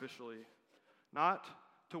self-sacrificially. Not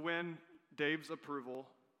to win Dave's approval,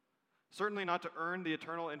 certainly not to earn the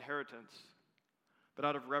eternal inheritance, but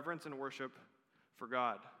out of reverence and worship for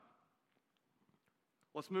God.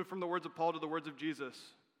 Let's move from the words of Paul to the words of Jesus.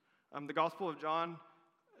 The Gospel of John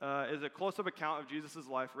is a close-up account of Jesus'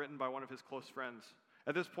 life written by one of his close friends.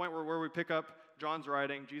 At this point, where we pick up John's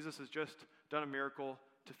writing, Jesus has just done a miracle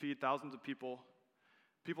to feed thousands of people.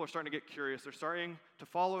 People are starting to get curious. They're starting to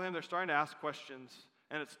follow him. They're starting to ask questions.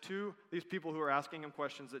 And it's to these people who are asking him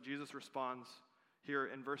questions that Jesus responds here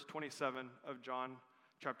in verse 27 of John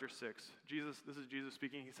chapter 6. This is Jesus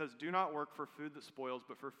speaking. He says, "Do not work for food that spoils,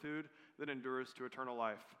 but for food that endures to eternal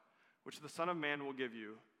life, which the Son of Man will give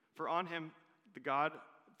you. For on him God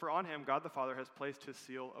the Father has placed his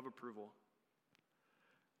seal of approval."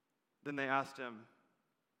 Then they asked him,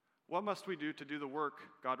 "What must we do to do the work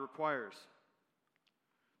God requires?"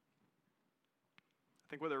 I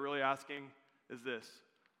think what they're really asking is this: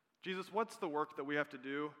 Jesus, what's the work that we have to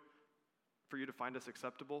do for you to find us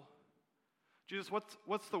acceptable? Jesus,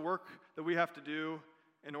 what's the work that we have to do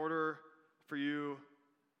in order for you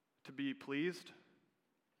to be pleased?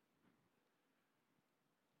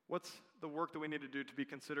 What's the work that we need to do to be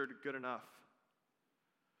considered good enough?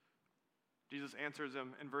 Jesus answers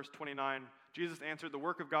him in verse 29. Jesus answered, "The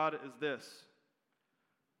work of God is this."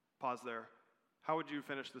 Pause there. How would you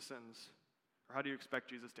finish the sentence? Or how do you expect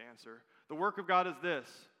Jesus to answer? The work of God is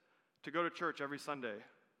this: to go to church every Sunday.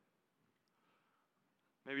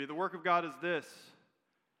 Maybe the work of God is this: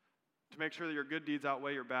 to make sure that your good deeds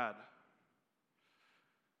outweigh your bad.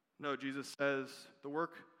 No, Jesus says, the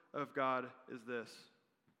work of God is this: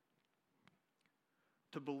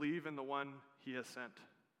 to believe in the one he has sent.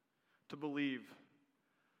 To believe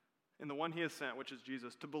in the one he has sent, which is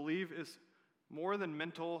Jesus. To believe is more than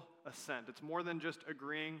mental assent. It's more than just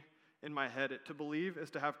agreeing in my head. To believe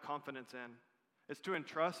is to have confidence in. It's to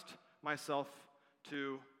entrust myself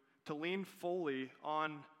to lean fully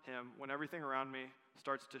on him when everything around me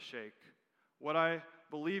starts to shake. What I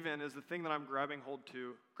believe in is the thing that I'm grabbing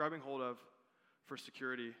hold of for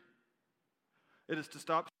security. It is to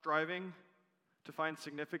stop striving to find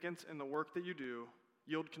significance in the work that you do.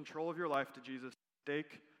 Yield control of your life to Jesus.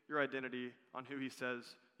 Stake your identity on who he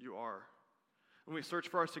says you are. When we search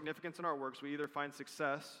for our significance in our works, we either find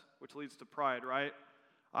success, which leads to pride, right?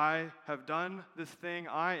 I have done this thing,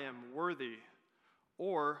 I am worthy.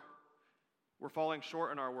 Or we're falling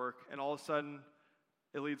short in our work, and all of a sudden,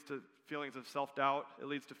 it leads to feelings of self-doubt. It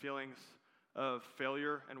leads to feelings of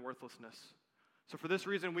failure and worthlessness. So for this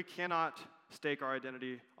reason, we cannot stake our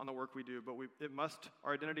identity on the work we do, but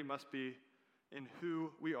our identity must be in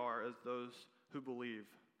who we are as those who believe.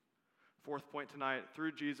 Fourth point tonight,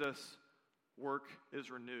 through Jesus, work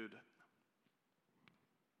is renewed.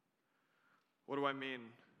 What do I mean?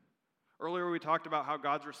 Earlier we talked about how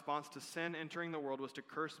God's response to sin entering the world was to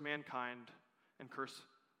curse mankind and curse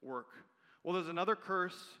work. Well, there's another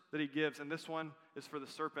curse that he gives, and this one is for the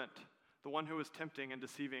serpent, the one who was tempting and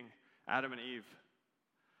deceiving Adam and Eve.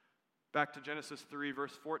 Back to Genesis 3,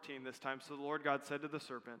 verse 14 this time. So the Lord God said to the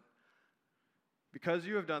serpent, "Because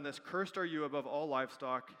you have done this, cursed are you above all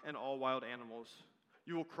livestock and all wild animals.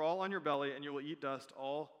 You will crawl on your belly, and you will eat dust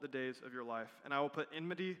all the days of your life. And I will put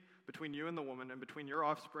enmity between you and the woman, and between your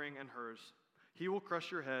offspring and hers. He will crush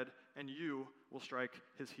your head, and you will strike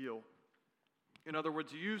his heel." In other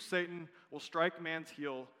words, you, Satan, will strike man's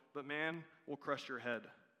heel, but man will crush your head.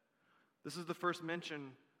 This is the first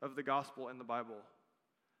mention of the gospel in the Bible,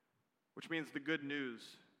 which means the good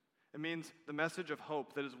news. It means the message of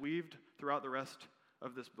hope that is weaved throughout the rest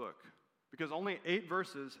of this book. Because only 8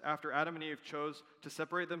 verses after Adam and Eve chose to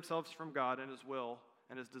separate themselves from God and his will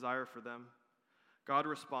and his desire for them, God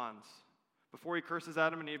responds. Before he curses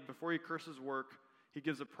Adam and Eve, before he curses work, he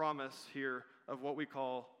gives a promise here of what we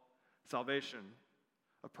call salvation,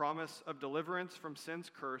 a promise of deliverance from sin's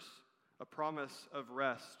curse, a promise of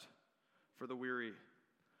rest for the weary.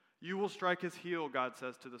 You will strike his heel, God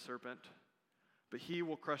says to the serpent, but he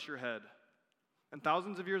will crush your head. And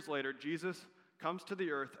thousands of years later, Jesus comes to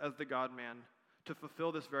the earth as the God-man to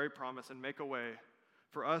fulfill this very promise and make a way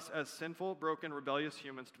for us as sinful, broken, rebellious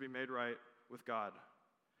humans to be made right with God.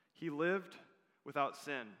 He lived without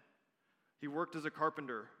sin. He worked as a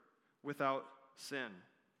carpenter without sin.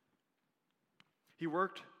 He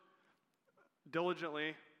worked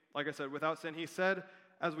diligently, like I said, without sin. He said,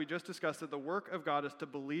 as we just discussed, that the work of God is to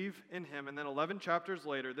believe in him. And then 11 chapters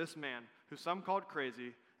later, this man, who some called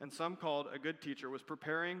crazy and some called a good teacher, was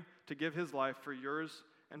preparing to give his life for yours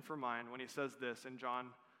and for mine when he says this in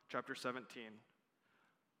John chapter 17.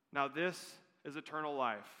 Now this is eternal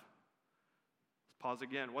life. Let's pause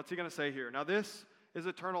again. What's he going to say here? Now this is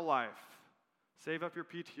eternal life. Save up your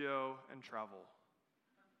PTO and travel.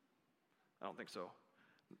 I don't think so.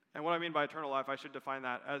 And what I mean by eternal life, I should define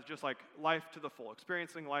that as just like life to the full,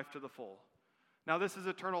 experiencing life to the full. Now this is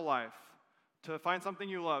eternal life, to find something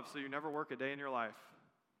you love so you never work a day in your life.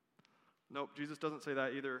 Nope, Jesus doesn't say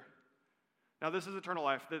that either. Now this is eternal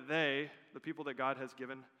life, that they, the people that God has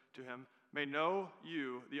given to him, may know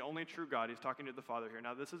you, the only true God. He's talking to the Father here.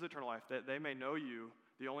 Now this is eternal life, that they may know you,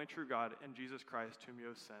 the only true God, and Jesus Christ, whom you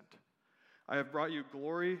have sent. I have brought you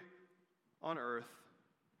glory on earth.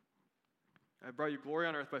 I brought you glory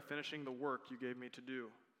on earth by finishing the work you gave me to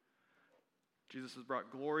do. Jesus has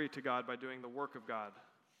brought glory to God by doing the work of God.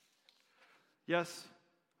 Yes,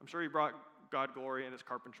 I'm sure he brought God glory in his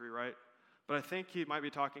carpentry, right? But I think he might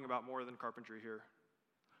be talking about more than carpentry here.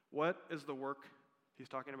 What is the work he's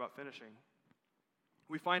talking about finishing?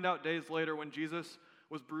 We find out days later when Jesus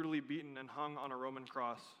was brutally beaten and hung on a Roman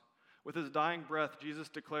cross. With his dying breath, Jesus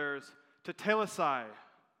declares, "Tetelestai,"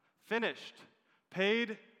 finished,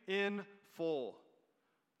 paid in full.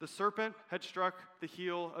 The serpent had struck the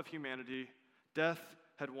heel of humanity. Death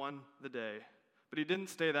had won the day. But he didn't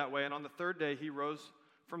stay that way, and on the third day he rose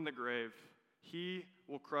from the grave. He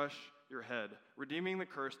will crush your head, redeeming the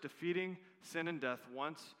curse, defeating sin and death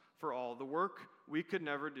once for all. The work we could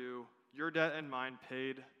never do, your debt and mine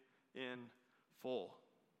paid in full.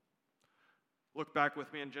 Look back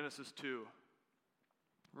with me in Genesis 2.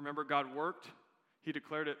 Remember, God worked, he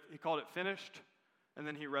declared it, he called it finished, and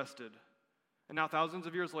then he rested. And now thousands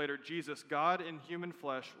of years later, Jesus, God in human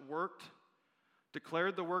flesh, worked,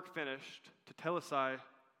 declared the work finished, tetelestai,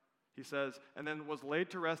 he says, and then was laid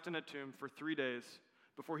to rest in a tomb for 3 days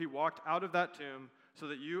before he walked out of that tomb so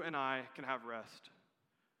that you and I can have rest.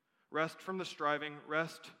 Rest from the striving,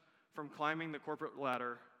 rest from climbing the corporate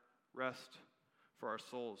ladder, rest for our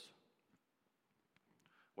souls.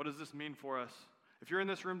 What does this mean for us? If you're in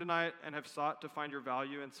this room tonight and have sought to find your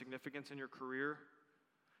value and significance in your career,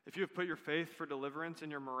 if you have put your faith for deliverance in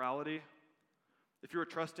your morality, if you are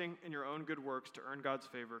trusting in your own good works to earn God's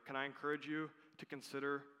favor, can I encourage you to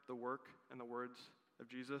consider the work and the words of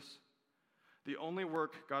Jesus? The only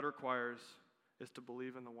work God requires is to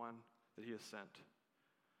believe in the one that he has sent.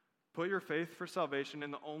 Put your faith for salvation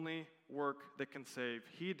in the only work that can save.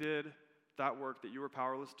 He did that work that you were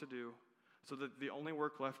powerless to do, so that the only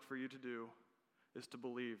work left for you to do is to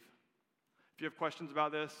believe. If you have questions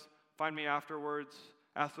about this, find me afterwards.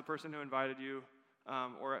 Ask the person who invited you,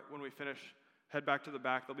 or when we finish, head back to the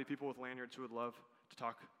back. There'll be people with lanyards who would love to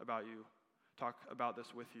talk about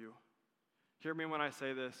this with you. Hear me when I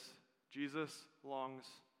say this. Jesus longs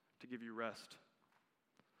to give you rest.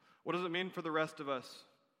 What does it mean for the rest of us?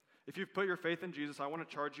 If you've put your faith in Jesus, I want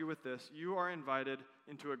to charge you with this. You are invited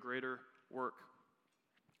into a greater work.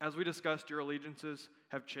 As we discussed, your allegiances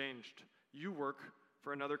have changed. You work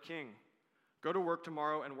for another king. Go to work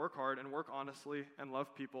tomorrow and work hard and work honestly and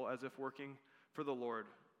love people as if working for the Lord.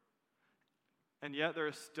 And yet there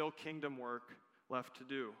is still kingdom work left to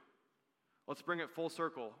do. Let's bring it full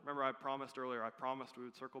circle. Remember, I promised earlier, we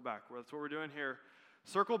would circle back. Well, that's what we're doing here.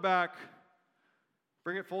 Circle back,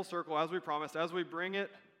 bring it full circle as we promised, as we bring it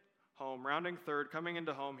home, rounding third, coming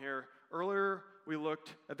into home here. Earlier, we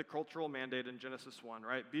looked at the cultural mandate in Genesis 1,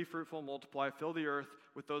 right? Be fruitful, multiply, fill the earth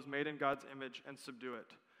with those made in God's image and subdue it.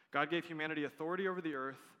 God gave humanity authority over the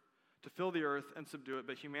earth to fill the earth and subdue it,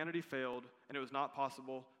 but humanity failed, and it was not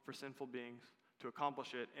possible for sinful beings to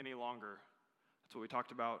accomplish it any longer. That's what we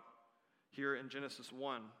talked about here in Genesis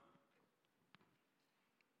 1.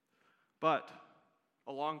 But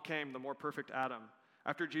along came the more perfect Adam.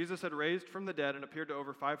 After Jesus had raised from the dead and appeared to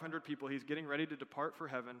over 500 people, he's getting ready to depart for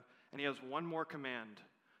heaven, and he has one more command.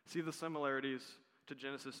 See the similarities to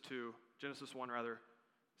Genesis 1 rather.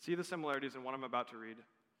 See the similarities in what I'm about to read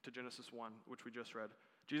to Genesis 1, which we just read.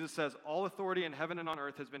 Jesus says, all authority in heaven and on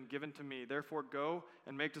earth has been given to me. Therefore go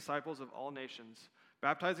and make disciples of all nations,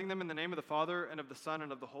 baptizing them in the name of the Father and of the Son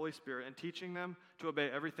and of the Holy Spirit, and teaching them to obey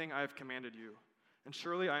everything I have commanded you. And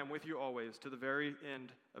surely I am with you always to the very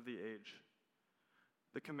end of the age.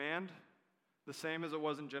 The command, the same as it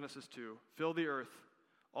was in Genesis 2, fill the earth,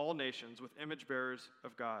 all nations, with image bearers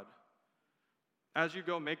of God. As you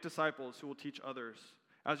go, make disciples who will teach others.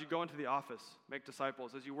 As you go into the office, make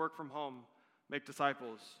disciples. As you work from home, make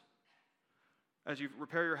disciples. As you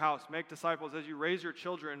repair your house, make disciples. As you raise your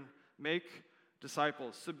children, make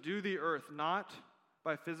disciples. Subdue the earth, not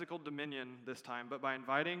by physical dominion this time, but by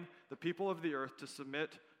inviting the people of the earth to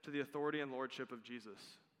submit to the authority and lordship of Jesus.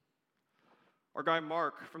 Our guy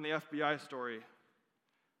Mark from the FBI story,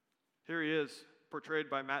 here he is, portrayed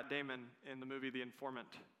by Matt Damon in the movie The Informant.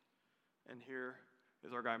 And here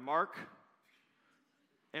is our guy Mark.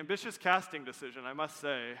 Ambitious casting decision, I must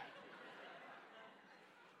say.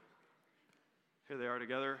 Here they are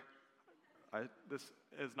together. This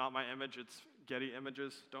is not my image, it's Getty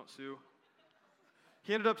Images, don't sue.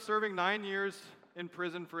 He ended up serving 9 years in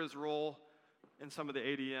prison for his role in some of the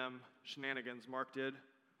ADM shenanigans Mark did.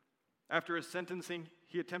 After his sentencing,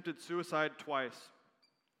 he attempted suicide twice.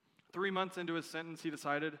 3 months into his sentence, he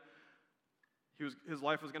decided his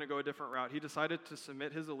life was going to go a different route. He decided to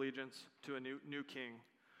submit his allegiance to a new king.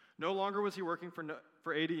 No longer was he working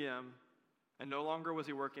for ADM, and no longer was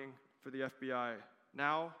he working for the FBI.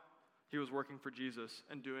 Now, he was working for Jesus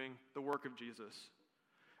and doing the work of Jesus.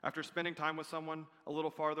 After spending time with someone a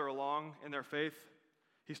little farther along in their faith,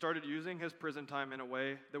 he started using his prison time in a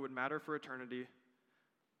way that would matter for eternity.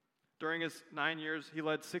 During his 9 years, he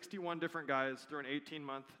led 61 different guys through an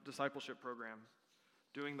 18-month discipleship program,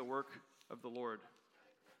 doing the work of the Lord.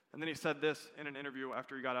 And then he said this in an interview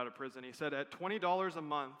after he got out of prison. He said, at $20 a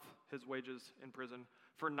month, his wages in prison,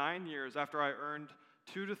 for 9 years after I earned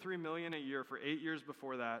 $2 to $3 million a year for 8 years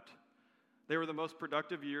before that, they were the most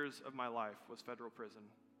productive years of my life, was federal prison.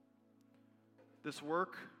 This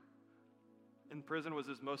work in prison was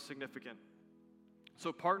his most significant.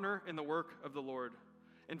 So partner in the work of the Lord.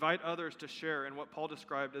 Invite others to share in what Paul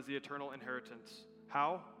described as the eternal inheritance.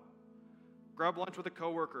 How? Grab lunch with a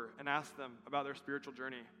coworker and ask them about their spiritual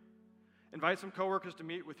journey. Invite some coworkers to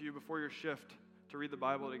meet with you before your shift to read the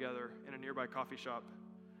Bible together in a nearby coffee shop.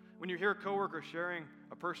 When you hear a coworker sharing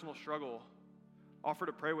a personal struggle, offer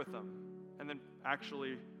to pray with them and then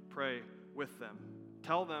actually pray with them.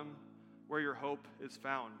 Tell them where your hope is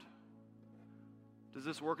found. Does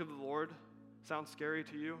this work of the Lord sound scary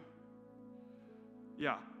to you?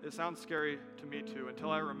 Yeah, it sounds scary to me too, until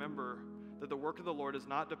I remember that the work of the Lord is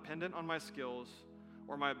not dependent on my skills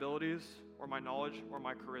or my abilities or my knowledge or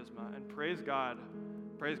my charisma. And praise God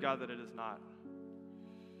that it is not.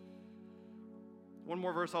 One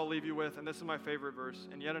more verse I'll leave you with, and this is my favorite verse.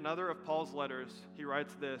 In yet another of Paul's letters, he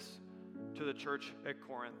writes this to the church at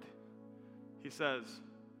Corinth. He says,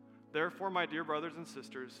 therefore, my dear brothers and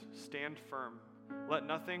sisters, stand firm. Let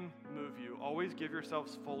nothing move you. Always give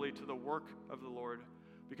yourselves fully to the work of the Lord,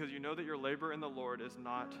 because you know that your labor in the Lord is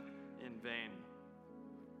not in vain.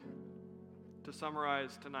 To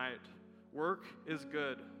summarize tonight, work is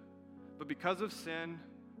good, but because of sin,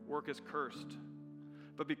 work is cursed.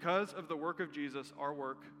 But because of the work of Jesus, our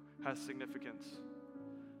work has significance.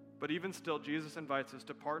 But even still, Jesus invites us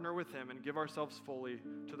to partner with him and give ourselves fully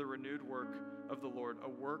to the renewed work of the Lord, a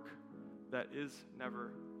work that is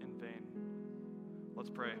never in vain. Let's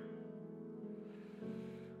pray.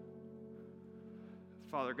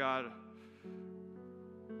 Father God,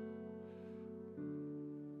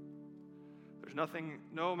 there's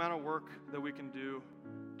no amount of work that we can do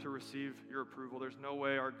to receive your approval. There's no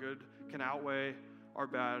way our good can outweigh our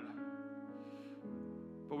bad.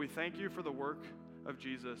 But we thank you for the work of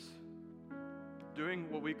Jesus, doing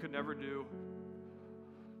what we could never do,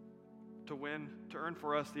 to earn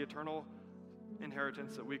for us the eternal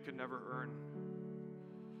inheritance that we could never earn.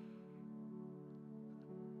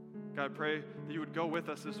 God, I pray that you would go with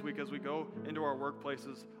us this week as we go into our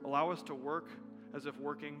workplaces. Allow us to work as if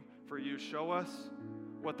working for you. Show us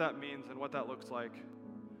what that means and what that looks like.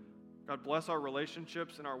 God, bless our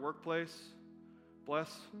relationships in our workplace. Bless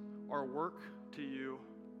our work to you.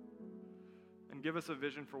 And give us a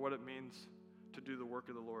vision for what it means to do the work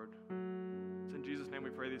of the Lord. It's in Jesus' name we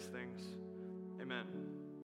pray these things. Amen.